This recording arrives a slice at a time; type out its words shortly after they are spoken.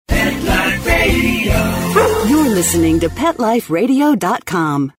listening to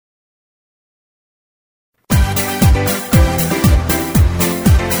PetLifeRadio.com.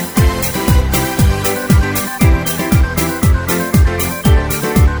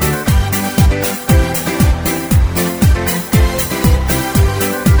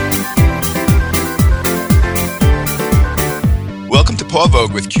 Welcome to Paw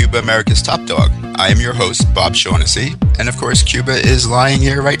Vogue with Cuba, America's Top Dog. I am your host, Bob Shaughnessy, and of course, Cuba is lying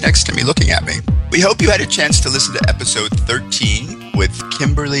here right next to me looking at me. We hope you had a chance to listen to episode 13 with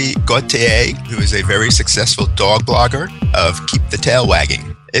Kimberly Gauthier, who is a very successful dog blogger of Keep the Tail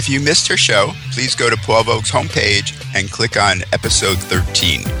Wagging. If you missed her show, please go to Paw Vogue's homepage and click on episode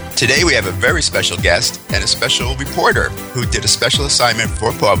 13. Today we have a very special guest and a special reporter who did a special assignment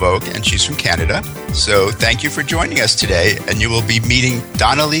for Paw Vogue, and she's from Canada. So thank you for joining us today, and you will be meeting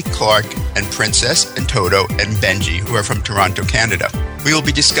Donnelly Clark and Princess and Toto and Benji, who are from Toronto, Canada. We will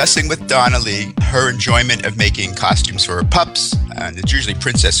be discussing with Donnelly her enjoyment of making costumes for her pups, and it's usually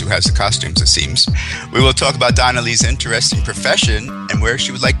Princess who has the costumes, it seems. We will talk about Donnelly's interesting profession and where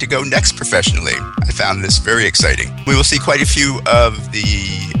she would like to go next professionally. I found this very exciting. We will see quite a few of the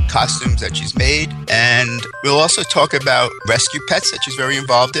costumes that she's made, and we'll also talk about rescue pets that she's very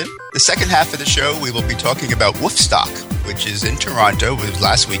involved in. The second half of the show, we will be talking about Woofstock, which is in Toronto. It was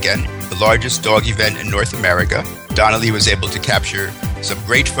last weekend, the largest dog event in North America. Donnelly was able to capture some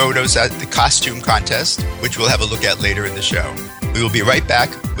great photos at the costume contest, which we'll have a look at later in the show. We will be right back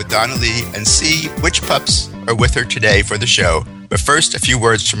with Donnelly and see which pups are with her today for the show. But first, a few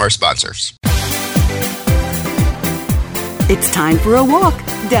words from our sponsors. It's time for a walk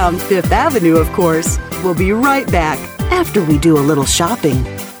down Fifth Avenue, of course. We'll be right back after we do a little shopping.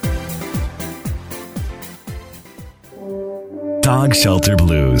 Dog Shelter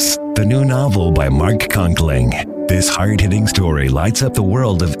Blues, the new novel by Mark Conkling. This hard-hitting story lights up the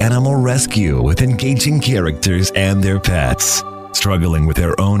world of animal rescue with engaging characters and their pets, struggling with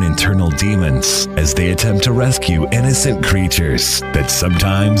their own internal demons as they attempt to rescue innocent creatures that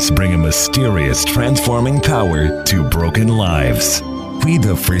sometimes bring a mysterious transforming power to broken lives. Read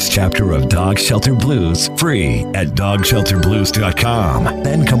the first chapter of Dog Shelter Blues free at dogshelterblues.com.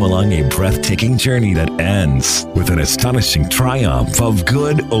 Then come along a breathtaking journey that ends with an astonishing triumph of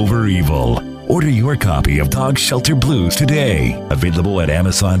good over evil. Order your copy of Dog Shelter Blues today. Available at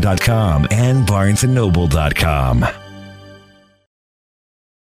Amazon.com and BarnesandNoble.com.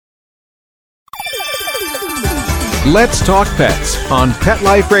 Let's Talk Pets on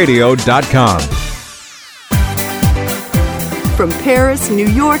PetLifeRadio.com. From Paris, New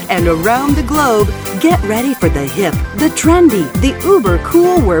York, and around the globe, get ready for the hip, the trendy, the uber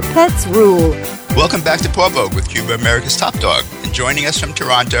cool where pets rule. Welcome back to Paw Vogue with Cuba, America's Top Dog. And joining us from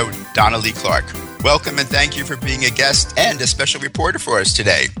Toronto, Donnelly Clark. Welcome and thank you for being a guest and a special reporter for us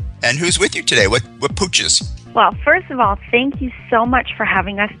today. And who's with you today? What pooches? Well, first of all, thank you so much for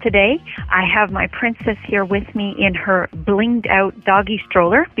having us today. I have my Princess here with me in her blinged out doggy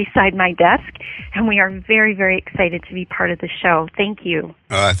stroller beside my desk, and we are very, very excited to be part of the show. Thank you.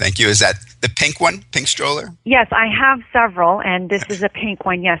 Thank you. Is that the pink one, pink stroller? Yes, I have several, and this is a pink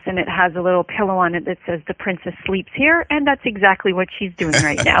one, yes, and it has a little pillow on it that says the Princess sleeps here, and that's exactly what she's doing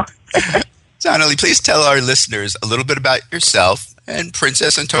right now. Donnelly, please tell our listeners a little bit about yourself and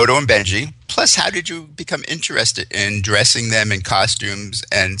Princess and Toto and Benji. Plus, how did you become interested in dressing them in costumes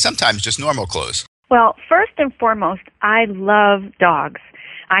and sometimes just normal clothes? Well, first and foremost, I love dogs.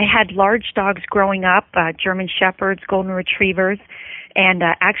 I had large dogs growing up, German Shepherds, Golden Retrievers, and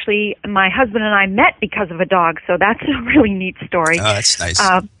actually my husband and I met because of a dog, so that's a really neat story. Oh, that's nice.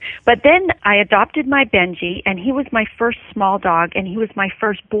 But then I adopted my Benji, and he was my first small dog, and he was my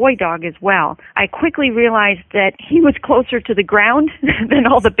first boy dog as well. I quickly realized that he was closer to the ground than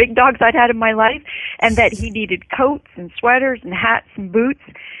all the big dogs I'd had in my life, and that he needed coats and sweaters and hats and boots.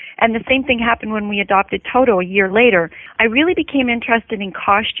 And the same thing happened when we adopted Toto a year later. I really became interested in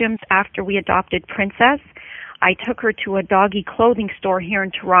costumes after we adopted Princess. I took her to a doggy clothing store here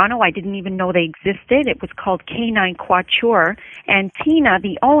in Toronto. I didn't even know they existed. It was called Canine Couture. And Tina,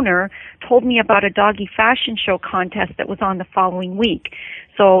 the owner, told me about a doggy fashion show contest that was on the following week.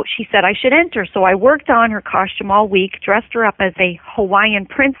 So she said I should enter. So I worked on her costume all week, dressed her up as a Hawaiian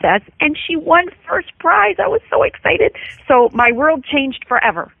princess, and she won first prize. I was so excited. So my world changed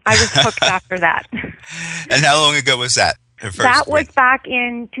forever. I was hooked after that. And how long ago was that? That was back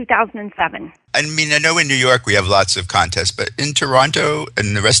in 2007. I mean, I know in New York we have lots of contests, but in Toronto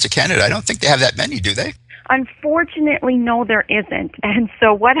and the rest of Canada, I don't think they have that many, do they? Unfortunately, no, there isn't. And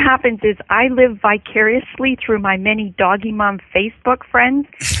so what happens is I live vicariously through my many doggy mom Facebook friends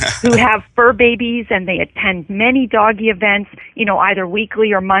who have fur babies, and they attend many doggy events, either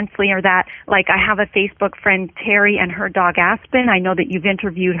weekly or monthly or that. Like I have a Facebook friend, Terry, and her dog Aspen. I know that you've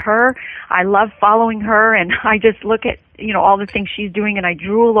interviewed her. I love following her, and I just look at all the things she's doing, and I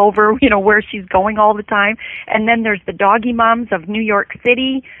drool over, where she's going all the time. And then there's the doggy moms of New York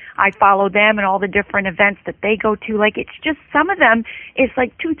City. I follow them and all the different events that they go to. Like, it's just, some of them, it's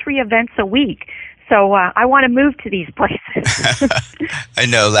like 2-3 events a week. So I want to move to these places. I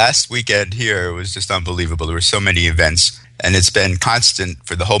know. Last weekend here was just unbelievable. There were so many events, and it's been constant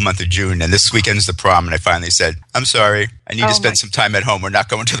for the whole month of June. And this weekend's the prom, and I finally said, I'm sorry, I need to spend some time at home. We're not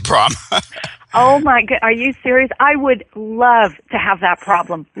going to the prom. Oh, my God. Are you serious? I would love to have that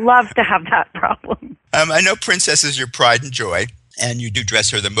problem. I know Princess is your pride and joy, and you do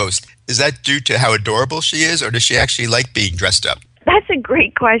dress her the most. Is that due to how adorable she is, or does she actually like being dressed up? That's a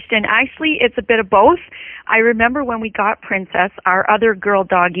great question. Actually, it's a bit of both. I remember when we got Princess, our other girl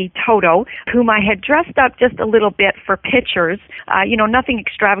doggy, Toto, whom I had dressed up just a little bit for pictures, nothing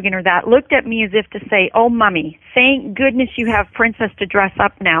extravagant or that, looked at me as if to say, oh, Mummy, thank goodness you have Princess to dress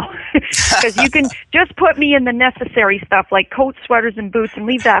up now. Because you can just put me in the necessary stuff like coats, sweaters, and boots, and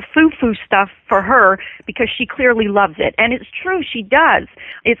leave that foo-foo stuff for her, because she clearly loves it. And it's true, she does.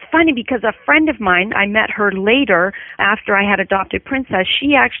 It's funny because a friend of mine, I met her later after I had adopted Princess.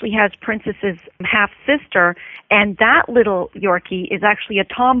 She actually has Princess's half-sister, and that little Yorkie is actually a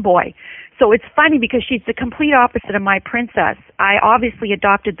tomboy. So it's funny because she's the complete opposite of my Princess. I obviously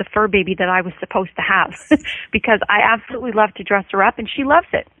adopted the fur baby that I was supposed to have because I absolutely love to dress her up, and she loves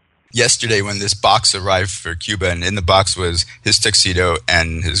it. Yesterday when this box arrived for Cuba, and in the box was his tuxedo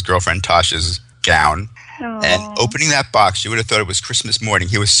and his girlfriend Tasha's gown. Aww. And opening that box, you would have thought it was Christmas morning.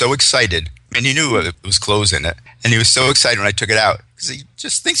 He was so excited. And he knew it was clothes in it. And he was so excited when I took it out because he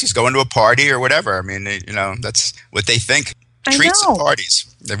just thinks he's going to a party or whatever. I mean, that's what they think. Treats and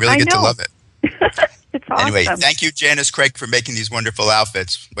parties. They really get to love it. It's awesome. Anyway, thank you, Janice Craig, for making these wonderful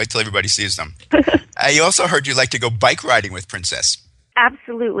outfits. Wait till everybody sees them. I also heard you like to go bike riding with Princess.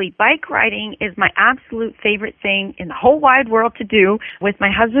 Absolutely. Bike riding is my absolute favorite thing in the whole wide world to do with my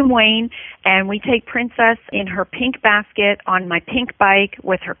husband Wayne, and we take Princess in her pink basket on my pink bike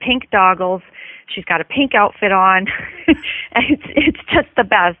with her pink goggles. She's got a pink outfit on. It's just the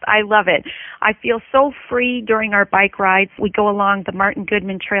best. I love it. I feel so free during our bike rides. We go along the Martin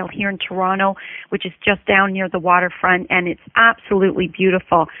Goodman Trail here in Toronto, which is just down near the waterfront, and it's absolutely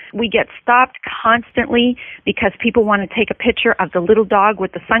beautiful. We get stopped constantly because people want to take a picture of the little dog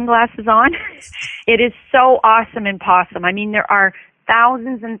with the sunglasses on. It is so awesome in Possum. I mean, there are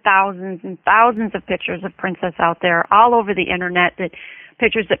thousands and thousands and thousands of pictures of Princess out there all over the internet,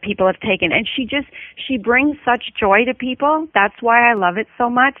 pictures that people have taken, and she brings such joy to people. That's why I love it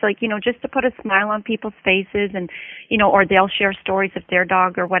so much. Like, just to put a smile on people's faces, and or they'll share stories of their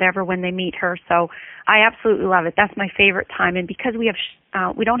dog or whatever when they meet her. So I absolutely love it. That's my favorite time. And because we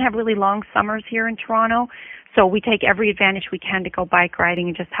don't have really long summers here in Toronto, so we take every advantage we can to go bike riding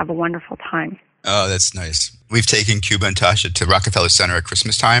and just have a wonderful time. Oh, that's nice. We've taken Cuba and Tasha to Rockefeller Center at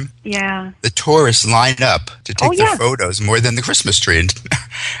Christmas time. Yeah. The tourists line up to take their photos more than the Christmas tree.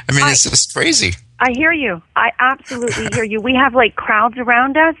 I mean, it's just crazy. I hear you. I absolutely hear you. We have like crowds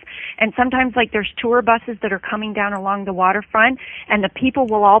around us, and sometimes like there's tour buses that are coming down along the waterfront, and the people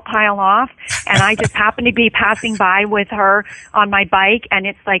will all pile off, and I just happen to be passing by with her on my bike, and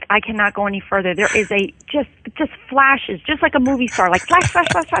it's like I cannot go any further. There is just flashes, just like a movie star, like flash, flash,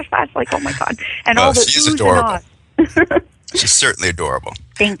 flash, flash, flash, like oh my God. And all the she's adorable. She's certainly adorable.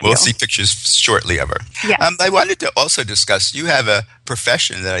 Thank you. We'll see pictures shortly of her. Yes. I wanted to also discuss, you have a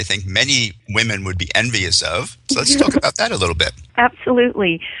profession that I think many women would be envious of. So let's talk about that a little bit.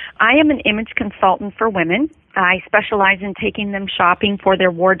 Absolutely. I am an image consultant for women. I specialize in taking them shopping for their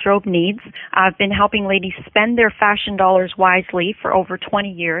wardrobe needs. I've been helping ladies spend their fashion dollars wisely for over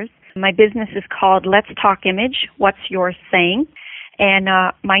 20 years. My business is called Let's Talk Image. What's Yours Saying? And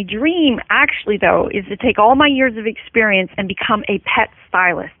my dream, actually, though, is to take all my years of experience and become a pet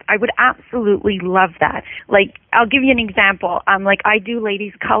stylist. I would absolutely love that. Like, I'll give you an example. I do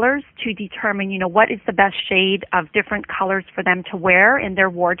ladies' colors to determine, what is the best shade of different colors for them to wear in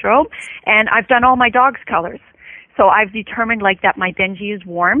their wardrobe. And I've done all my dog's colors. So I've determined, that my Benji is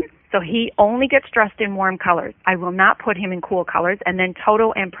warm. So he only gets dressed in warm colors. I will not put him in cool colors. And then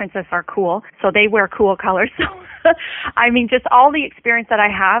Toto and Princess are cool, so they wear cool colors. So, I mean, just all the experience that I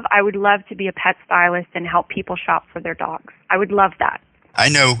have, I would love to be a pet stylist and help people shop for their dogs. I would love that. I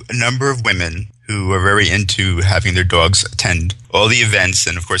know a number of women who are very into having their dogs attend all the events.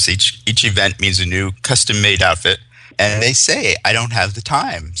 And of course, each event means a new custom-made outfit. And they say, I don't have the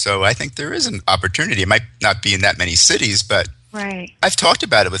time. So I think there is an opportunity. It might not be in that many cities, but Right. I've talked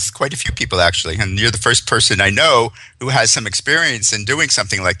about it with quite a few people, actually. And you're the first person I know who has some experience in doing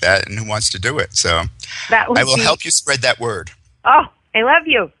something like that and who wants to do it. So I will help you spread that word. Oh, I love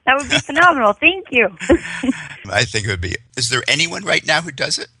you. That would be phenomenal. Thank you. I think it would be. Is there anyone right now who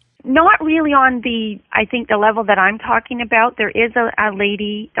does it? Not really on the level that I'm talking about. There is a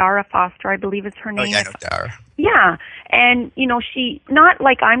lady, Dara Foster, I believe is her name. Oh, yeah, I know Dara. Yeah, and, she, not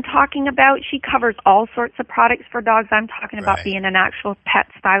like I'm talking about, she covers all sorts of products for dogs. I'm talking about being an actual pet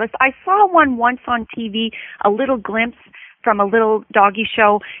stylist. I saw one once on TV, a little glimpse from a little doggy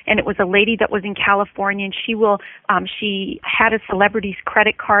show, and it was a lady that was in California, and she had a celebrity's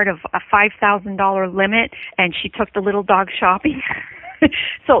credit card of a $5,000 limit, and she took the little dog shopping.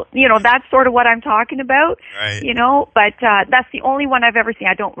 So, that's sort of what I'm talking about, right. But that's the only one I've ever seen.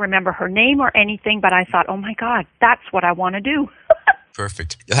 I don't remember her name or anything, but I thought, oh, my God, that's what I want to do.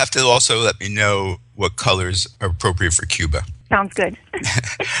 Perfect. You'll have to also let me know what colors are appropriate for Cuba. Sounds good.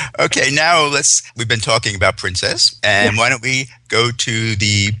 Okay, now we've been talking about Princess, and why don't we go to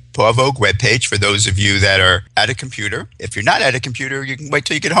the Paw Vogue webpage for those of you that are at a computer. If you're not at a computer, you can wait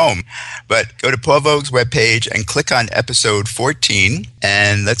till you get home. But go to Paw Vogue's webpage and click on episode 14,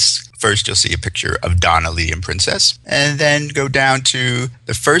 and first you'll see a picture of Donna leading Princess, and then go down to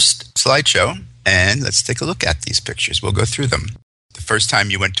the first slideshow, and let's take a look at these pictures. We'll go through them. The first time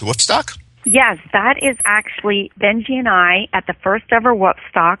you went to Woofstock? Yes, that is actually Benji and I at the first ever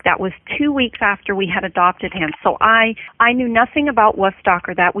Woofstock. That was 2 weeks after we had adopted him. So I knew nothing about Woofstock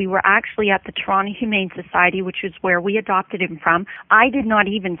or that. We were actually at the Toronto Humane Society, which is where we adopted him from. I did not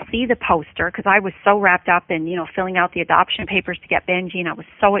even see the poster because I was so wrapped up in, filling out the adoption papers to get Benji, and I was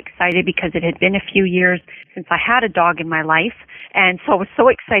so excited because it had been a few years since I had a dog in my life. And so I was so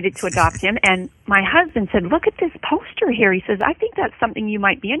excited to adopt him. And my husband said, look at this poster here. He says, I think that's something you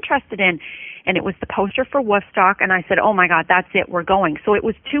might be interested in. And it was the poster for Woofstock. And I said, oh, my God, that's it. We're going. So it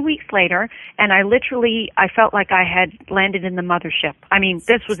was 2 weeks later. And I felt like I had landed in the mothership. I mean,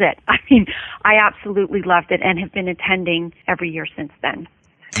 this was it. I absolutely loved it and have been attending every year since then.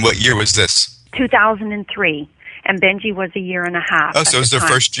 And what year was this? 2003. And Benji was a year and a half. Oh, so it was their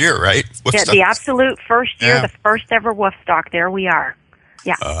first year, right? Yeah, the absolute first year, the first ever Woofstock. There we are.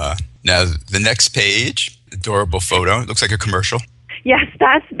 Yeah. Now, the next page, adorable photo. It looks like a commercial. Yes,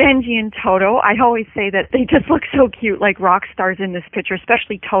 that's Benji and Toto. I always say that they just look so cute, like rock stars in this picture,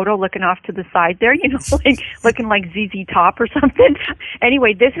 especially Toto looking off to the side there, like looking like ZZ Top or something.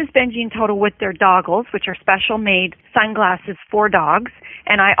 Anyway, this is Benji and Toto with their doggles, which are special made sunglasses for dogs.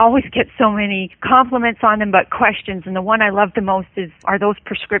 And I always get so many compliments on them, but questions. And the one I love the most is, are those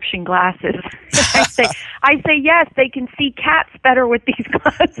prescription glasses? I say, yes, they can see cats better with these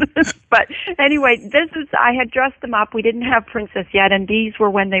glasses. But anyway, I had dressed them up. We didn't have Princess yet, and these were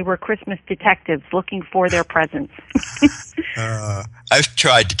when they were Christmas detectives looking for their presents. I've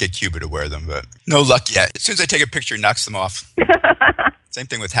tried to get Cuba to wear them, but no luck yet. As soon as I take a picture, it knocks them off. Same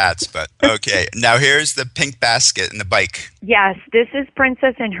thing with hats, but okay. Now here's the pink basket and the bike. Yes, this is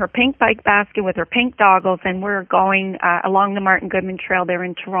Princess in her pink bike basket with her pink doggles, and we're going along the Martin Goodman Trail there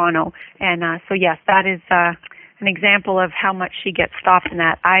in Toronto. And so yes, that is an example of how much she gets stopped in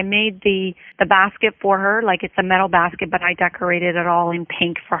that. I made the basket for her, like it's a metal basket, but I decorated it all in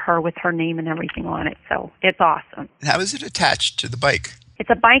pink for her with her name and everything on it. So it's awesome. How is it attached to the bike? It's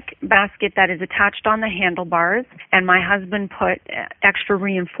a bike basket that is attached on the handlebars, and my husband put extra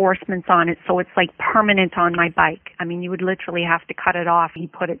reinforcements on it, so it's like permanent on my bike. I mean, you would literally have to cut it off. He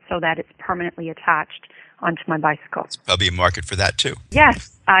put it so that it's permanently attached onto my bicycle. There's probably a market for that too.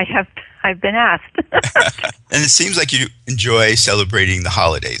 Yes, I've been asked. And it seems like you enjoy celebrating the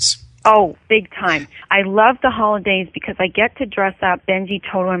holidays. Oh, big time. I love the holidays because I get to dress up Benji,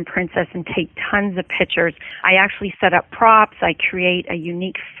 Toto, and Princess and take tons of pictures. I actually set up props. I create a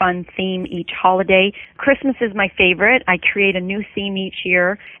unique, fun theme each holiday. Christmas is my favorite. I create a new theme each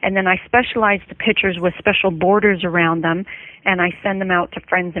year, and then I specialize the pictures with special borders around them, and I send them out to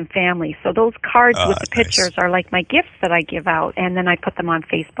friends and family. So those cards with the pictures are like my gifts that I give out, and then I put them on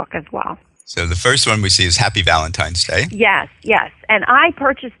Facebook as well. So the first one we see is Happy Valentine's Day. Yes, yes. And I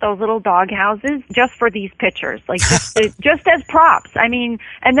purchased those little dog houses just for these pictures, like just as props. I mean,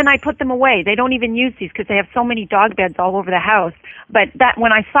 and then I put them away. They don't even use these because they have so many dog beds all over the house. But that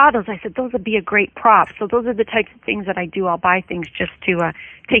when I saw those, I said, those would be a great prop. So those are the types of things that I do. I'll buy things just to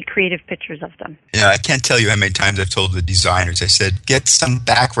take creative pictures of them. Yeah, I can't tell you how many times I've told the designers, I said, get some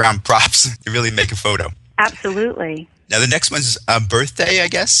background props to really make a photo. Absolutely. Now, the next one's a birthday, I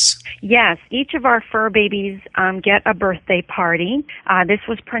guess? Yes, each of our fur babies get a birthday party. This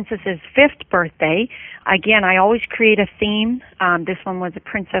was Princess's 5th birthday. Again, I always create a theme. This one was a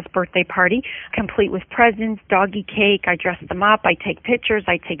princess birthday party, complete with presents, doggy cake. I dress them up. I take pictures.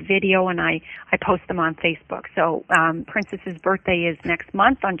 I take video, and I post them on Facebook. So Princess's birthday is next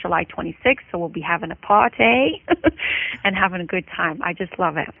month on July 26th, so we'll be having a party and having a good time. I just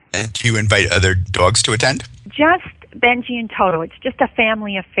love it. And do you invite other dogs to attend? Just Benji and Toto. It's just a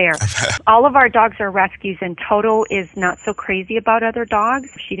family affair. All of our dogs are rescues, and Toto is not so crazy about other dogs.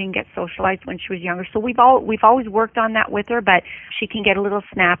 She didn't get socialized when she was younger, so we've always worked on that with her, but she can get a little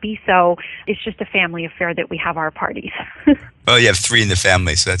snappy, so it's just a family affair that we have our parties. Well, you have 3 in the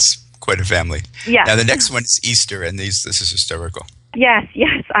family, so that's quite a family. Yeah. Now, the next one is Easter, and this is hysterical. Yes.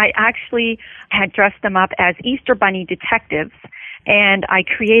 I actually had dressed them up as Easter Bunny detectives, and I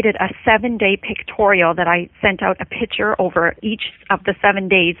created a 7-day pictorial that I sent out a picture over each of the 7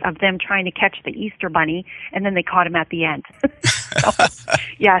 days of them trying to catch the Easter Bunny, and then they caught him at the end. So,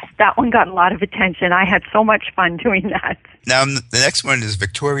 yes, that one got a lot of attention. I had so much fun doing that. Now, the next one is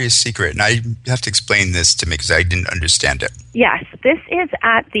Victoria's Secret, and I have to explain this to me because I didn't understand it. Yes, this is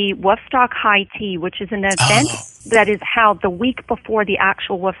at the Woofstock High Tea, which is an event that is held the week before the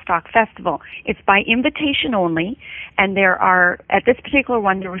actual Woofstock Festival. It's by invitation only, and there are, at this particular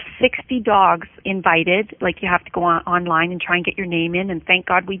one, there were 60 dogs invited. Like, you have to go online and try and get your name in, and thank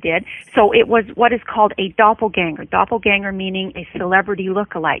God we did. So it was what is called a doppelganger. Doppelganger meaning a celebrity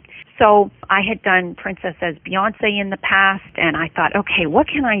look-alike. So I had done Princess as Beyonce in the past, and I thought, okay, what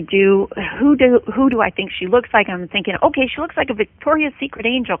can I do? Who do I think she looks like? I'm thinking, okay, she looks like a Victoria's Secret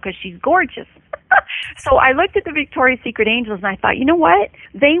angel because she's gorgeous. So I looked at the Victoria's Secret angels, and I thought, you know what?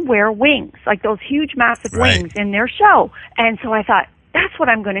 They wear wings, like those huge, massive wings in their show. And so I thought, that's what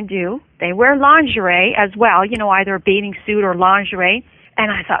I'm going to do. They wear lingerie as well, either a bathing suit or lingerie. And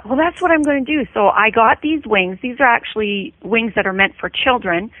I thought, well, that's what I'm going to do. So I got these wings. These are actually wings that are meant for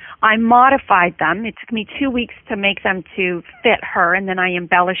children. I modified them. It took me 2 weeks to make them to fit her, and then I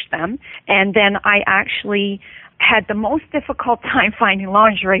embellished them. And then I actually had the most difficult time finding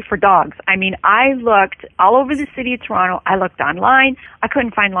lingerie for dogs. I mean, I looked all over the city of Toronto. I looked online. I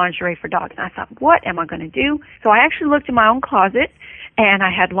couldn't find lingerie for dogs. And I thought, what am I going to do? So I actually looked in my own closet, and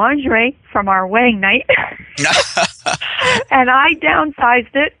I had lingerie from our wedding night. And I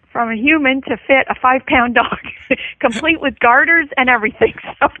downsized it from a human to fit a 5-pound dog, complete with garters and everything.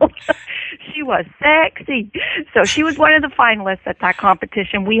 So she was sexy. So she was one of the finalists at that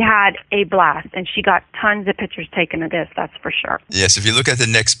competition. We had a blast, and she got tons of pictures taken of this, that's for sure. Yes, if you look at the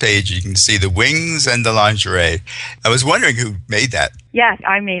next page, you can see the wings and the lingerie. I was wondering who made that. Yes,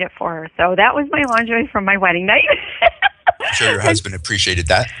 I made it for her. So that was my lingerie from my wedding night. I'm sure your husband appreciated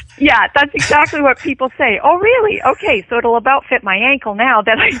that. Yeah, that's exactly what people say. Oh, really? Okay, so it'll about fit my ankle now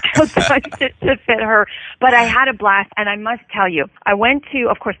that I downsized it to fit her. But I had a blast, and I must tell you, I went to,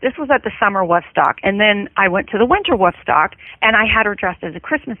 of course, this was at the summer Woofstock, and then I went to the winter Woofstock, and I had her dressed as a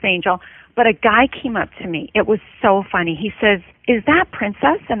Christmas angel. But a guy came up to me. It was so funny. He says, "Is that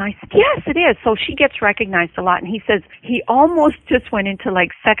Princess?" And I said, "Yes, it is." So she gets recognized a lot. And he says, he almost just went into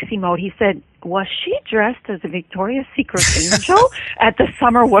like sexy mode. He said, "Was she dressed as a Victoria's Secret angel at the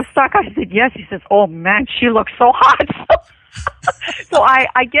summer Woofstock?" I said, "Yes." He says, "Oh man, she looks so hot." So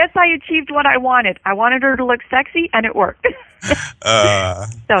I guess I achieved what I wanted. I wanted her to look sexy, and it worked.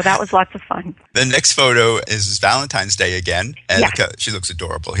 So that was lots of fun. The next photo is Valentine's Day again, and Yeah. she looks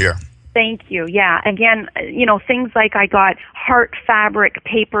adorable here. Thank you. Yeah. Again, things like I got heart fabric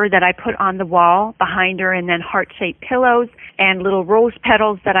paper that I put on the wall behind her, and then heart-shaped pillows and little rose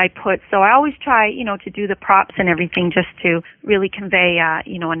petals that I put. So I always try, to do the props and everything just to really convey, a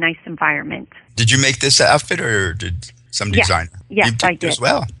nice environment. Did you make this outfit, or did some designer? Yes, you I did. as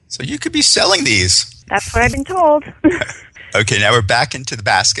well. So you could be selling these. That's what I've been told. Okay, now we're back into the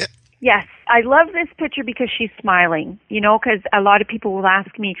basket. Yes, I love this picture because she's smiling, because a lot of people will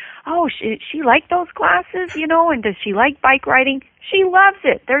ask me, oh, she like those glasses, and does she like bike riding? She loves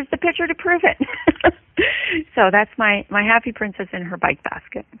it. There's the picture to prove it. So that's my happy princess in her bike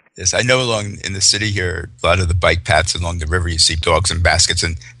basket. Yes, I know along in the city here, a lot of the bike paths along the river, you see dogs in baskets,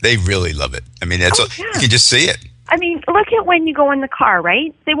 and they really love it. I mean, you can just see it. I mean, look at when you go in the car,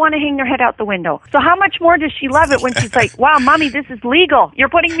 right? They want to hang their head out the window. So how much more does she love it when she's like, wow, Mommy, this is legal. You're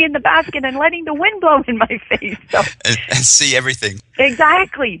putting me in the basket and letting the wind blow in my face. So. And see everything.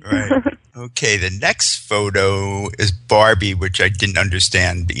 Exactly. Right. Okay, the next photo is Barbie, which I didn't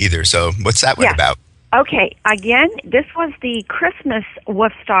understand either. So what's that one about? Okay, again, this was the Christmas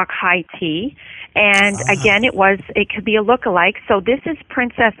Woofstock High Tea. And again, it could be a look-alike. So this is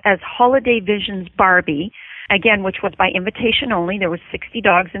Princess as Holiday Visions Barbie. again, which was by invitation only. There was 60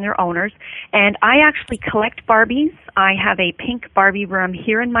 dogs and their owners. And I actually collect Barbies. I have a pink Barbie room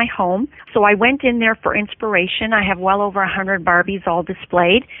here in my home. So I went in there for inspiration. I have well over 100 Barbies all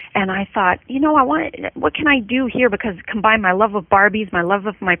displayed. And I thought, what can I do here? Because combine my love of Barbies, my love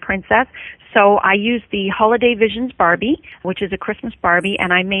of my princess. So I used the Holiday Visions Barbie, which is a Christmas Barbie,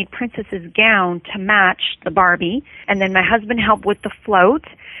 and I made Princess's gown to match the Barbie. And then my husband helped with the float.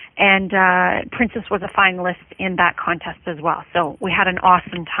 And Princess was a finalist in that contest as well. So we had an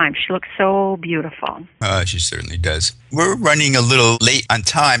awesome time. She looks so beautiful. She certainly does. We're running a little late on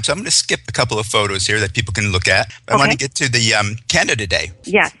time, so I'm going to skip a couple of photos here that people can look at. But I want to get to the Canada Day.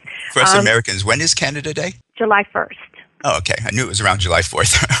 Yes. For us Americans, when is Canada Day? July 1st. Oh, okay. I knew it was around July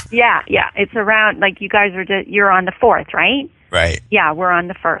 4th. Yeah. It's around, like you guys you're on the 4th, right? Right. Yeah, we're on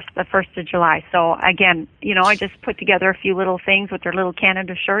the 1st of July. So again, I just put together a few little things with their little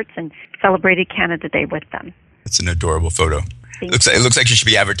Canada shirts and celebrated Canada Day with them. It's an adorable photo. It looks like you should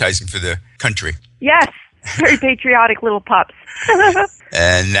be advertising for the country. Yes, very patriotic little pups.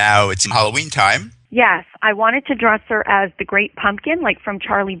 And now it's Halloween time. Yes, I wanted to dress her as the Great Pumpkin, like from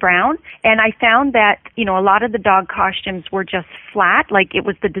Charlie Brown. And I found that, a lot of the dog costumes were just flat. Like it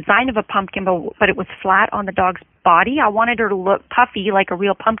was the design of a pumpkin, but it was flat on the dog's body. I wanted her to look puffy, like a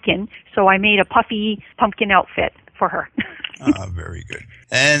real pumpkin. So I made a puffy pumpkin outfit for her. Very good.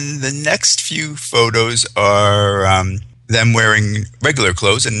 And the next few photos are them wearing regular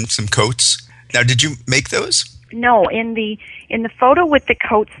clothes and some coats. Now, did you make those? No, in the photo with the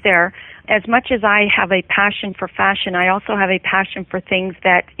coats there, as much as I have a passion for fashion, I also have a passion for things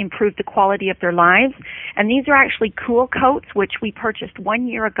that improve the quality of their lives. And these are actually cool coats, which we purchased 1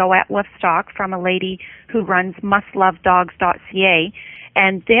 year ago at Woodstock from a lady who runs mustlovedogs.ca.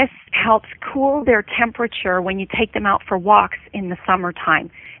 And this helps cool their temperature when you take them out for walks in the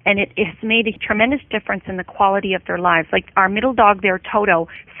summertime. And it has made a tremendous difference in the quality of their lives. Like our middle dog there, Toto,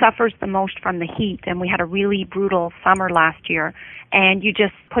 suffers the most from the heat, and we had a really brutal summer last year. And you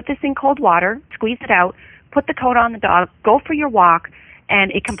just put this in cold water, squeeze it out, put the coat on the dog, go for your walk,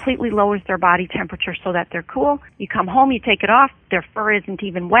 and it completely lowers their body temperature so that they're cool. You come home, you take it off, their fur isn't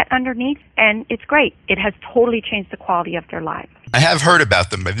even wet underneath, and it's great. It has totally changed the quality of their lives. I have heard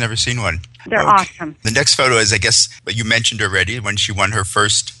about them, but I've never seen one. They're awesome. The next photo is, I guess, what you mentioned already, when she won her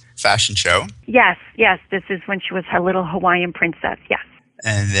first fashion show. Yes. This is when she was her little Hawaiian princess, yes.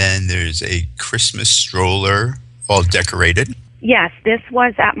 And then there's a Christmas stroller all decorated. Yes, this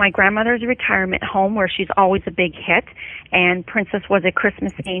was at my grandmother's retirement home where she's always a big hit. And Princess was a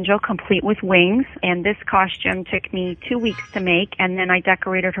Christmas angel complete with wings. And this costume took me 2 weeks to make. And then I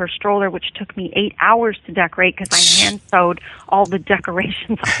decorated her stroller, which took me 8 hours to decorate because I hand-sewed all the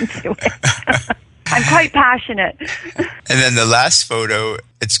decorations onto it. I'm quite passionate. And then the last photo,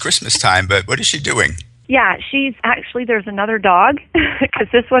 it's Christmas time, but what is she doing? Yeah, there's another dog because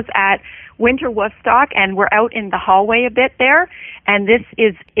this was at Winter Woodstock, and we're out in the hallway a bit there. And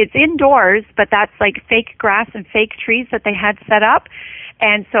it's indoors, but that's like fake grass and fake trees that they had set up.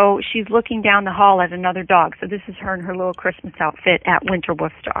 And so she's looking down the hall at another dog. So this is her in her little Christmas outfit at Winter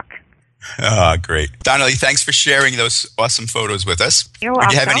Woodstock. Ah, great. Donnelly, thanks for sharing those awesome photos with us. You're welcome.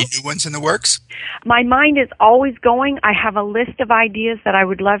 Do you have any new ones in the works? My mind is always going. I have a list of ideas that I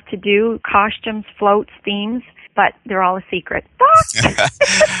would love to do, costumes, floats, themes, but they're all a secret.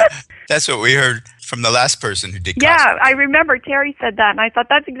 That's what we heard from the last person who did costumes. Yeah, I remember Terry said that, and I thought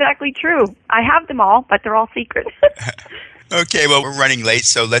that's exactly true. I have them all, but they're all secret. Okay, well, we're running late,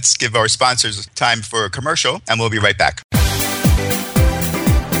 so let's give our sponsors time for a commercial, and we'll be right back.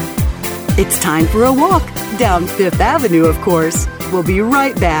 It's time for a walk down Fifth Avenue, of course. We'll be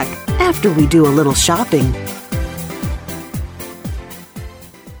right back after we do a little shopping.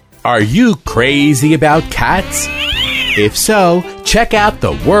 Are you crazy about cats? If so, check out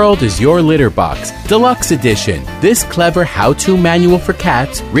The World is Your Litter Box, Deluxe Edition. This clever how-to manual for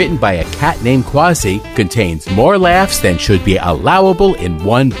cats, written by a cat named Quasi, contains more laughs than should be allowable in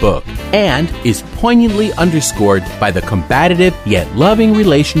one book, and is poignantly underscored by the combative yet loving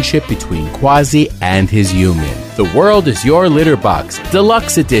relationship between Quasi and his human. The World is Your Litter Box,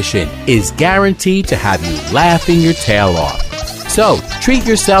 Deluxe Edition, is guaranteed to have you laughing your tail off. So, treat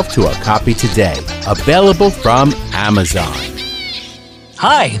yourself to a copy today. Available from Amazon.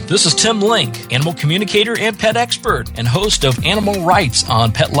 Hi, this is Tim Link, animal communicator and pet expert and host of Animal Rights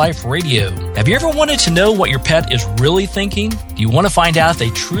on Pet Life Radio. Have you ever wanted to know what your pet is really thinking? Do you want to find out if they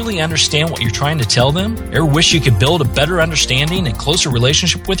truly understand what you're trying to tell them? Ever wish you could build a better understanding and closer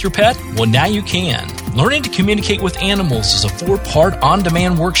relationship with your pet? Well, now you can. Learning to communicate with animals is a 4-part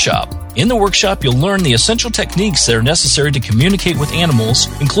on-demand workshop. In the workshop, you'll learn the essential techniques that are necessary to communicate with animals,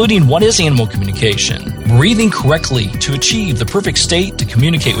 including what is animal communication, breathing correctly to achieve the perfect state to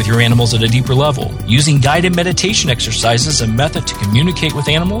communicate with your animals at a deeper level, using guided meditation exercises, a method to communicate with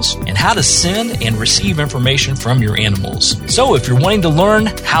animals, and how to send and receive information from your animals. So if you're wanting to learn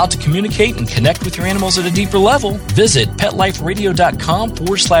how to communicate and connect with your animals at a deeper level, visit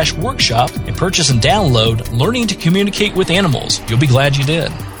PetLifeRadio.com/workshop and purchase and download Learning to Communicate with Animals. You'll be glad you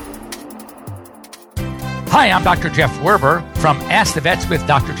did. Hi, I'm Dr. Jeff Werber from Ask the Vets with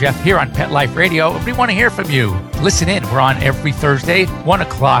Dr. Jeff here on Pet Life Radio. We want to hear from you. Listen in. We're on every Thursday, 1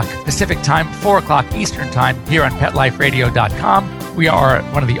 o'clock Pacific Time, 4 o'clock Eastern Time here on PetLifeRadio.com. We are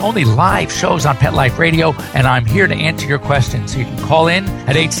one of the only live shows on Pet Life Radio, and I'm here to answer your questions. So you can call in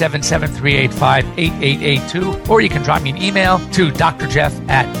at 877-385-8882, or you can drop me an email to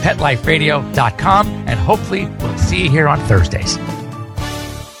drjeff@PetLifeRadio.com, and hopefully we'll see you here on Thursdays.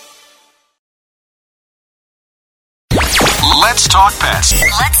 Let's talk pets.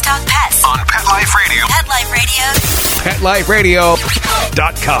 Let's talk pets On Pet Life Radio. Pet Life Radio.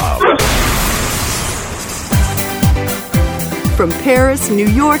 PetLifeRadio.com. From Paris, New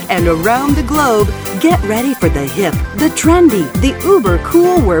York, and around the globe, get ready for the hip, the trendy, the uber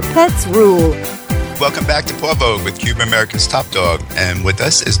cool where pets rule. Welcome back to Paw Vogue with Cuba America's Top Dog. And with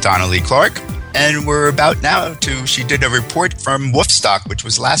us is Donna Lee Clark. And we're about now she did a report from Woofstock, which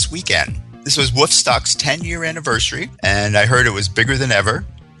was last weekend. This was Woofstock's 10-year anniversary, and I heard it was bigger than ever.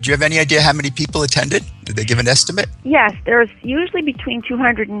 Do you have any idea how many people attended? Did they give an estimate? Yes, there's usually between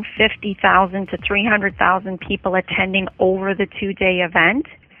 250,000 to 300,000 people attending over the 2-day event.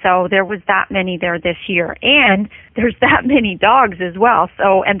 So there was that many there this year. And there's that many dogs as well.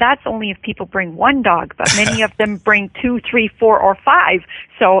 So, and that's only if people bring one dog, but many of them bring 2, 3, 4, or 5.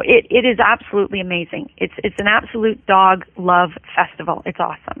 So it is absolutely amazing. It's an absolute dog love festival. It's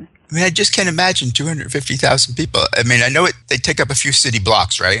awesome. I mean, I just can't imagine 250,000 people. I mean, I know they take up a few city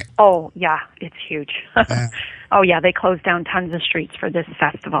blocks, right? Oh, yeah, it's huge. Oh, yeah, they close down tons of streets for this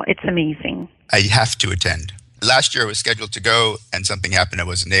festival. It's amazing. I have to attend. Last year I was scheduled to go, and something happened I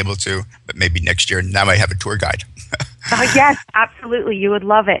wasn't able to, but maybe next year. Now I have a tour guide. Yes, absolutely. You would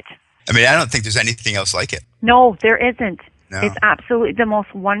love it. I mean, I don't think there's anything else like it. No, there isn't. No. It's absolutely the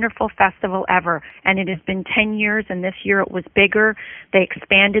most wonderful festival ever. And it has been 10 years, and this year it was bigger. They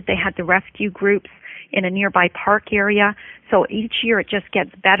expanded. They had the rescue groups in a nearby park area. So each year it just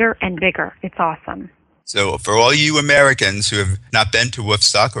gets better and bigger. It's awesome. So for all you Americans who have not been to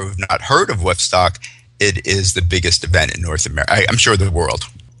Woofstock or have not heard of Woofstock, it is the biggest event in North America. I'm sure the world.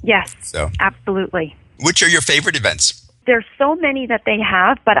 Yes, so absolutely. Which are your favorite events? There's so many that they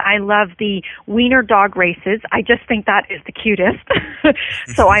have, but I love the wiener dog races. I just think that is the cutest.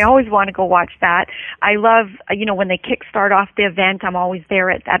 So I always want to go watch that. I love, when they start off the event, I'm always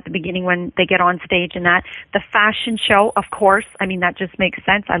there at the beginning when they get on stage and that. The fashion show, of course. I mean, that just makes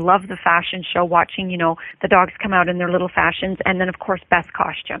sense. I love the fashion show, watching, the dogs come out in their little fashions. And then, of course, best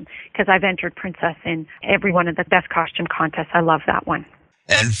costume, because I've entered Princess in every one of the best costume contests. I love that one.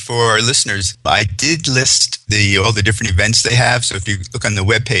 And for our listeners, I did list all the different events they have. So if you look on the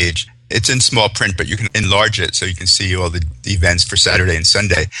webpage, it's in small print, but you can enlarge it so you can see all the events for Saturday and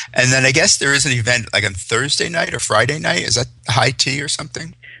Sunday. And then I guess there is an event like on Thursday night or Friday night. Is that high tea or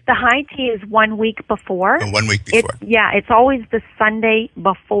something? The high tea is 1 week before. Oh, 1 week before. It's always the Sunday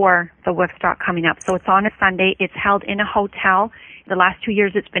before the Woofstock coming up. So it's on a Sunday. It's held in a hotel. The last 2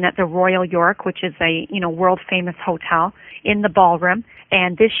 years it's been at the Royal York, which is a, world famous hotel, in the ballroom.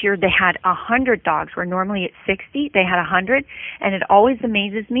 And this year they had 100 dogs, where normally it's 60. They had 100. And it always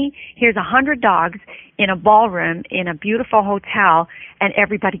amazes me. Here's 100 dogs in a ballroom in a beautiful hotel, and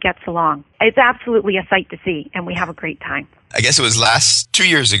everybody gets along. It's absolutely a sight to see, and we have a great time. I guess it was 2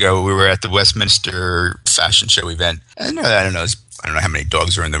 years ago, we were at the Westminster Fashion Show event. And I don't know how many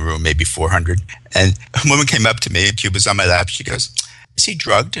dogs were in the room, maybe 400. And a woman came up to me, Cuba's on my lap. She goes, "Is he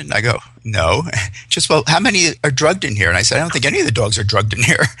drugged?" And I go, "No." She goes, "Well, how many are drugged in here?" And I said, "I don't think any of the dogs are drugged in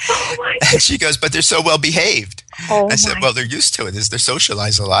here." Oh my and she goes, "But they're so well behaved." I said, "Well, they're used to it. They're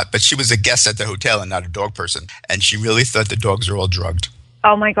socialized a lot." But she was a guest at the hotel and not a dog person. And she really thought the dogs are all drugged.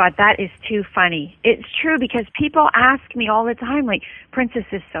 Oh my God, that is too funny. It's true, because people ask me all the time, like, Princess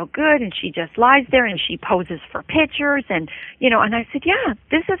is so good and she just lies there and she poses for pictures and, and I said, yeah,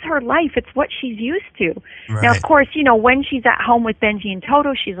 this is her life. It's what she's used to. Right. Now, of course, when she's at home with Benji and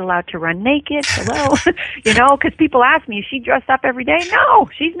Toto, she's allowed to run naked. Hello, because people ask me, is she dressed up every day? No,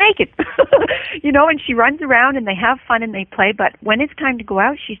 she's naked, and she runs around and they have fun and they play. But when it's time to go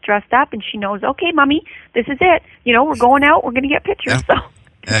out, she's dressed up and she knows, okay, Mommy, this is it. We're going out. We're going to get pictures. Yeah. So.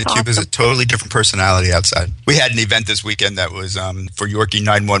 Cuba's a totally different personality outside. We had an event this weekend that was for Yorkie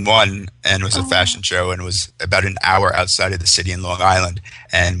 911, and it was a fashion show, and it was about an hour outside of the city in Long Island.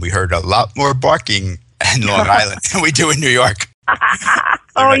 And we heard a lot more barking in Long Island than we do in New York.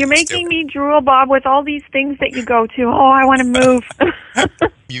 Oh, you're making me drool, Bob, with all these things that you go to. Oh, I want to move.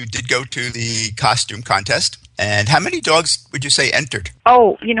 You did go to the costume contest. And how many dogs would you say entered?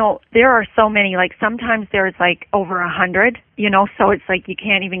 Oh, there are so many. Like sometimes there's like over 100, so it's like you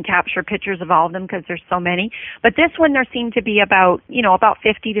can't even capture pictures of all of them because there's so many. But this one there seemed to be about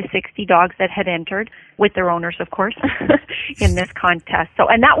 50 to 60 dogs that had entered with their owners, of course, in this contest. So,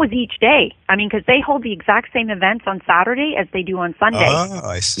 and that was each day. I mean, because they hold the exact same events on Saturday as they do on Sunday. Oh,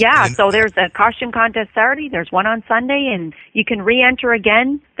 I see. Yeah, so there's a costume contest Saturday, there's one on Sunday, and you can re-enter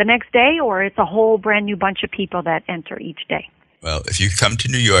again the next day, or it's a whole brand new bunch of people that enter each day. Well, if you come to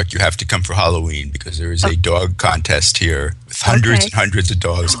New York, you have to come for Halloween because there is a dog contest here with hundreds and hundreds of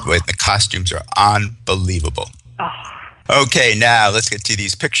dogs. The costumes are unbelievable. Okay, now let's get to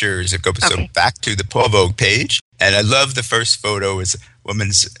these pictures. So back to the Paul Vogue page. And I love the first photo. It's a woman.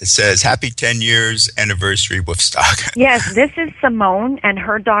 It says, "Happy 10 years anniversary, Wolfstock." Yes, this is Simone and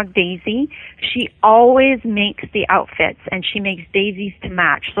her dog Daisy. She always makes the outfits, and she makes Daisy's to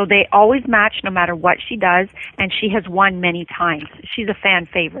match. So they always match no matter what she does, and she has won many times. She's a fan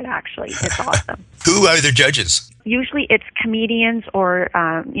favorite, actually. It's awesome. Who are the judges? Usually it's comedians or,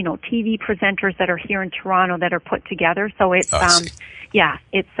 TV presenters that are here in Toronto that are put together. So it's,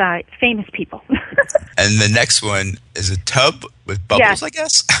 it's famous people. And the next one is a tub with bubbles, yes. I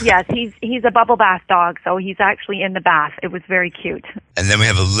guess? Yes, he's a bubble bath dog, so he's actually in the bath. It was very cute. And then we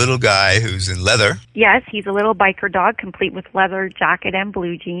have a little guy who's in leather. Yes, he's a little biker dog, complete with leather jacket and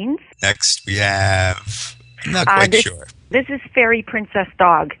blue jeans. Next we have, I'm not quite sure. This is Fairy Princess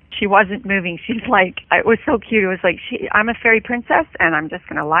Dog. She wasn't moving. She's like, it was so cute. It was like, I'm a fairy princess, and I'm just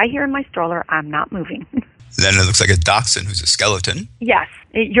going to lie here in my stroller. I'm not moving. Then it looks like a dachshund who's a skeleton. Yes,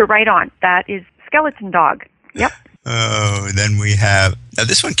 you're right on. That is Skeleton Dog. Yep. Oh, then we have, now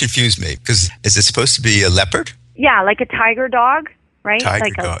this one confused me, because is it supposed to be a leopard? Yeah, like a tiger dog, right? Tiger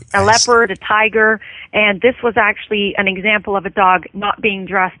like dog. A leopard, a tiger. And this was actually an example of a dog not being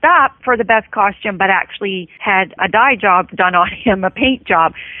dressed up for the best costume, but actually had a dye job done on him, a paint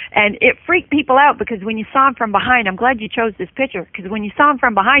job. And it freaked people out because when you saw him from behind, I'm glad you chose this picture, because when you saw him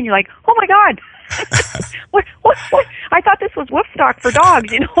from behind, you're like, oh my God. What? I thought this was Wolfstock for dogs,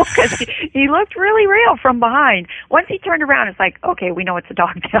 because he looked really real from behind. Once he turned around, it's like, okay, we know it's a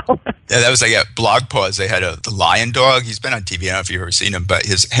dog now. Yeah, that was like at Blog Pause. They had the lion dog. He's been on TV. I don't know if you've ever seen him, but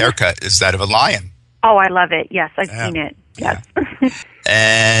his haircut is that of a lion. Oh, I love it. Yes, I've seen it. Yes. Yeah.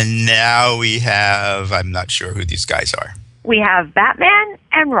 And now we have, I'm not sure who these guys are. We have Batman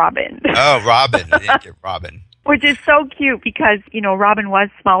and Robin. Oh, Robin. I didn't get Robin. Which is so cute because, Robin was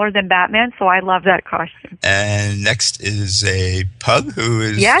smaller than Batman, so I love that costume. And next is a pug who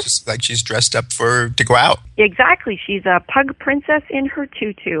is just like she's dressed up to go out. Exactly. She's a pug princess in her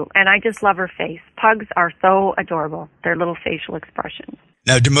tutu, and I just love her face. Pugs are so adorable, their little facial expressions.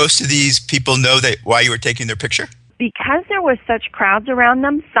 Now, do most of these people know why you were taking their picture? Because there was such crowds around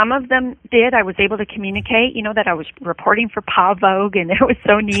them, some of them did. I was able to communicate, that I was reporting for Paul Vogue, and it was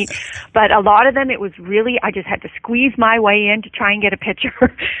so neat. But a lot of them, it was really, I just had to squeeze my way in to try and get a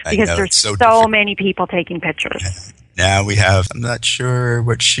picture because there's so many people taking pictures. Yeah. Now we have, I'm not sure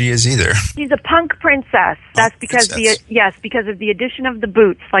what she is either. She's a punk princess. That's because because of the addition of the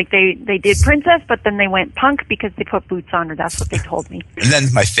boots. Like they did princess, but then they went punk because they put boots on her. That's what they told me. And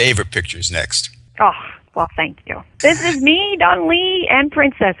then my favorite picture is next. Oh, well, thank you. This is me, Don Lee, and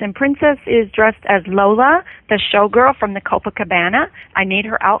Princess. And Princess is dressed as Lola, the showgirl from the Copacabana. I made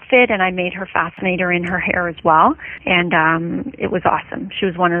her outfit, and I made her fascinator in her hair as well. And it was awesome. She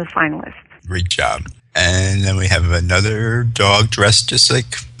was one of the finalists. Great job. And then we have another dog dressed just like,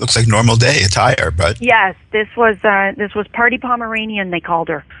 looks like normal day attire, but... Yes, this was Party Pomeranian, they called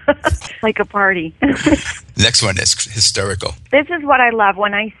her. Like a party. Next one is hysterical. This is what I love.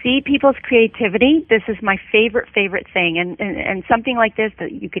 When I see people's creativity, this is my favorite thing. And something like this,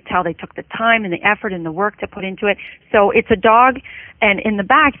 that you could tell they took the time and the effort and the work to put into it. So it's a dog, and in the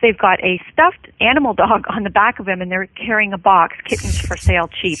back, they've got a stuffed animal dog on the back of him, and they're carrying a box, kittens for sale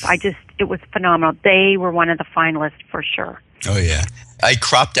cheap. It was phenomenal. They were one of the finalists for sure. Oh, yeah. I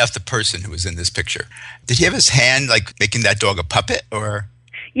cropped out the person who was in this picture. Did he have his hand, like, making that dog a puppet, or...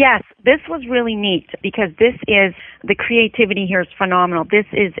 Yes, this was really neat because the creativity here is phenomenal. This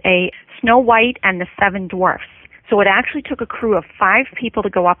is a Snow White and the Seven Dwarfs. So it actually took a crew of 5 people to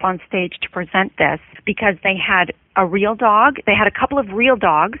go up on stage to present this because they had a real dog. They had a couple of real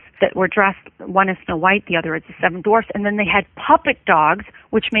dogs that were dressed, one is Snow White, the other is the 7 Dwarfs, and then they had puppet dogs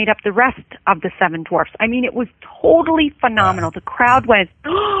which made up the rest of the 7 Dwarfs. I mean, it was totally phenomenal. The crowd went,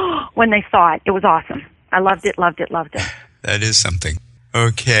 when they saw it. It was awesome. I loved it, loved it, loved it. That is something.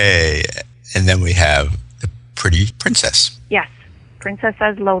 Okay. And then we have the pretty princess. Yes. Princess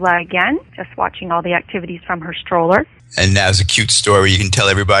as Lola again, just watching all the activities from her stroller. And now's a cute story you can tell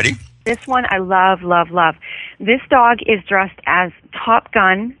everybody. This one I love, love, love. This dog is dressed as Top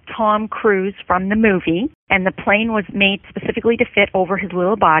Gun Tom Cruise from the movie, and the plane was made specifically to fit over his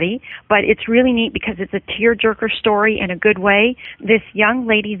little body. But it's really neat because it's a tearjerker story in a good way. This young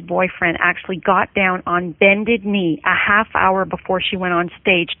lady's boyfriend actually got down on bended knee a half hour before she went on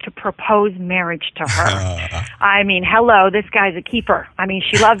stage to propose marriage to her. I mean, hello, this guy's a keeper. I mean,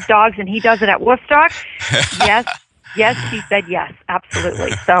 she loves dogs, and he does it at Woodstock. Yes. Yes, she said yes,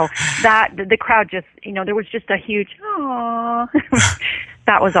 absolutely. So that the crowd just, there was just a huge, aww.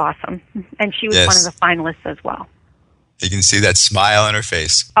 That was awesome. And she was one of the finalists as well. You can see that smile on her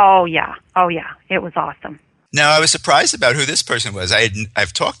face. Oh, yeah. It was awesome. Now, I was surprised about who this person was.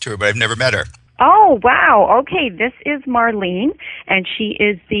 I've talked to her, but I've never met her. Oh, wow. Okay, this is Marlene, and she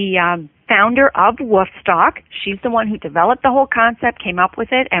is the founder of Woofstock. She's the one who developed the whole concept, came up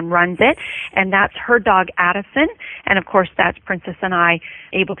with it, and runs it. And that's her dog, Addison. And, of course, that's Princess and I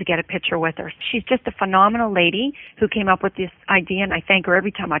able to get a picture with her. She's just a phenomenal lady who came up with this idea, and I thank her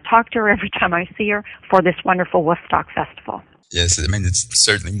every time I talk to her, every time I see her, for this wonderful Woofstock Festival. Yes, I mean, it's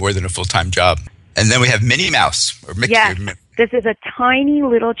certainly more than a full-time job. And then we have Minnie Mouse, or Mickey. Yes. This is a tiny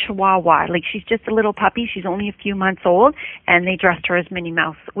little Chihuahua. Like, she's just a little puppy. She's only a few months old, and they dressed her as Minnie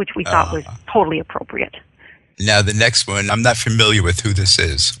Mouse, which we thought was totally appropriate. Now, the next one, I'm not familiar with who this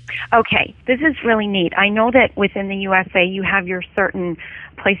is. Okay, this is really neat. I know that within the USA, you have your certain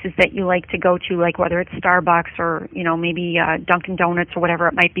places that you like to go to, like whether it's Starbucks or, maybe Dunkin' Donuts or whatever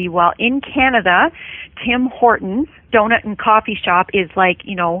it might be. Well, in Canada, Tim Hortons Donut and Coffee Shop is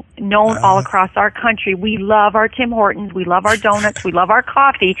known all across our country. We love our Tim Hortons. We love our donuts. We love our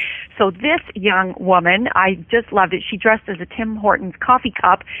coffee. So this young woman, I just loved it. She dressed as a Tim Hortons coffee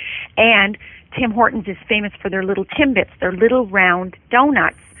cup, and Tim Hortons is famous for their little Timbits, their little round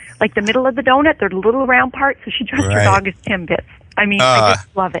donuts. Like the middle of the donut, they're the little round part, so she dressed her dog as Timbits. I mean, I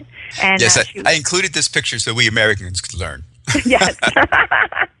just love it. And yes, I included this picture so we Americans could learn. Yes.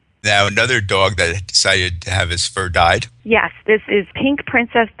 Now, another dog that decided to have his fur dyed. Yes, this is Pink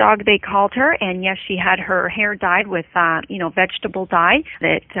Princess Dog, they called her. And yes, she had her hair dyed with, vegetable dye.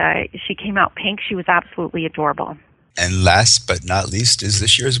 That she came out pink. She was absolutely adorable. And last but not least is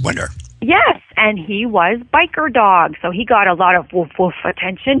this year's winner. Yes, and he was Biker Dog, so he got a lot of woof woof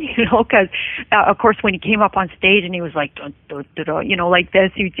attention, because, of course, when he came up on stage and he was like, dun, dun, dun, dun, like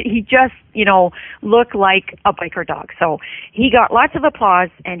this, he just, looked like a biker dog. So he got lots of applause,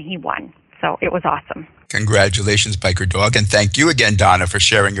 and he won. So it was awesome. Congratulations, Biker Dog, and thank you again, Donna, for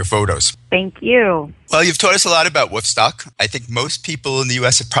sharing your photos. Thank you. Well, you've taught us a lot about Woofstock. I think most people in the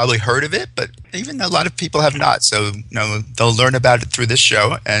U.S. have probably heard of it, but even a lot of people have not. So, they'll learn about it through this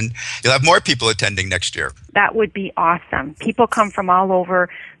show, and you'll have more people attending next year. That would be awesome. People come from all over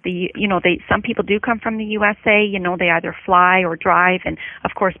some people do come from the USA, they either fly or drive, and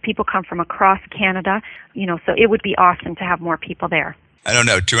of course people come from across Canada, so it would be awesome to have more people there. I don't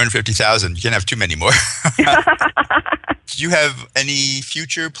know, 250,000. You can't have too many more. Do you have any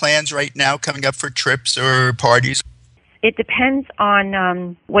future plans right now coming up for trips or parties? It depends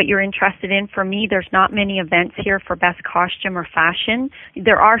on what you're interested in. For me, there's not many events here for best costume or fashion.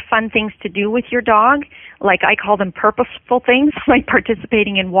 There are fun things to do with your dog, like I call them purposeful things, like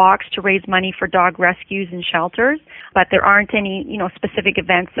participating in walks to raise money for dog rescues and shelters. But there aren't any, specific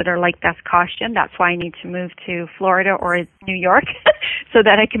events that are like best costume. That's why I need to move to Florida or New York so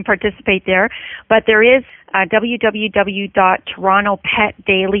that I can participate there. But there is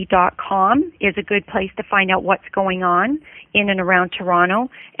www.torontopetdaily.com is a good place to find out what's going on in and around Toronto.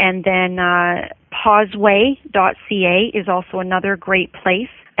 And then pauseway.ca is also another great place.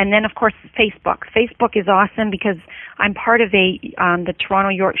 And then, of course, Facebook. Facebook is awesome because I'm part of the Toronto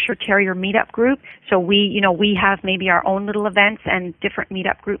Yorkshire Terrier meetup group. So we have maybe our own little events, and different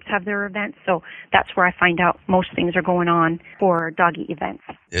meetup groups have their events. So that's where I find out most things are going on for doggy events.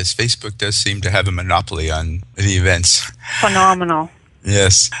 Yes, Facebook does seem to have a monopoly on the events. Phenomenal.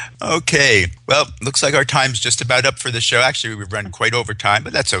 Yes. Okay. Well, looks like our time's just about up for the show. Actually, we've run quite over time,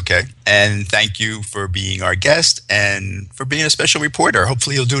 but that's okay. And thank you for being our guest and for being a special reporter.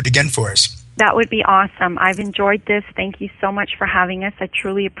 Hopefully you'll do it again for us. That would be awesome. I've enjoyed this. Thank you so much for having us. I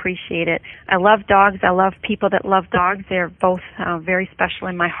truly appreciate it. I love dogs. I love people that love dogs. They're both very special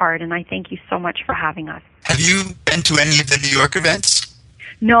in my heart, and I thank you so much for having us. Have you been to any of the New York events?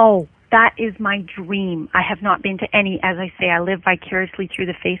 No, that is my dream. I have not been to any. As I say, I live vicariously through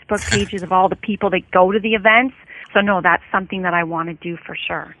the Facebook pages of all the people that go to the events. So, no, that's something that I want to do for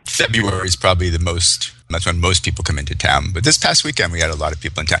sure. February is probably that's when most people come into town. But this past weekend, we had a lot of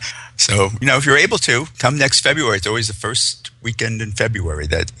people in town. So, if you're able to, come next February. It's always the first weekend in February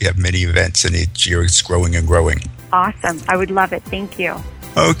that we have many events, and each year it's growing and growing. Awesome. I would love it. Thank you.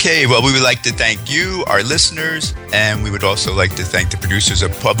 Okay, well, we would like to thank you, our listeners, and we would also like to thank the producers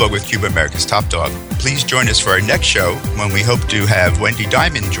of Paw Bug with Cuba, America's Top Dog. Please join us for our next show when we hope to have Wendy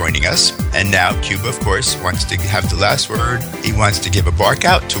Diamond joining us. And now, Cuba, of course, wants to have the last word. He wants to give a bark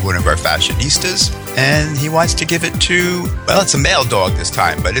out to one of our fashionistas, and he wants to give it to, well, it's a male dog this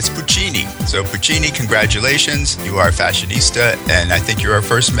time, but it's Puccini. So, Puccini, congratulations. You are a fashionista, and I think you're our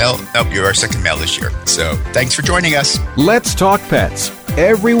first male. Nope, you're our second male this year. So, thanks for joining us. Let's Talk Pets.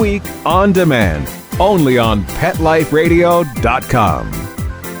 Every week on demand, only on PetLifeRadio.com.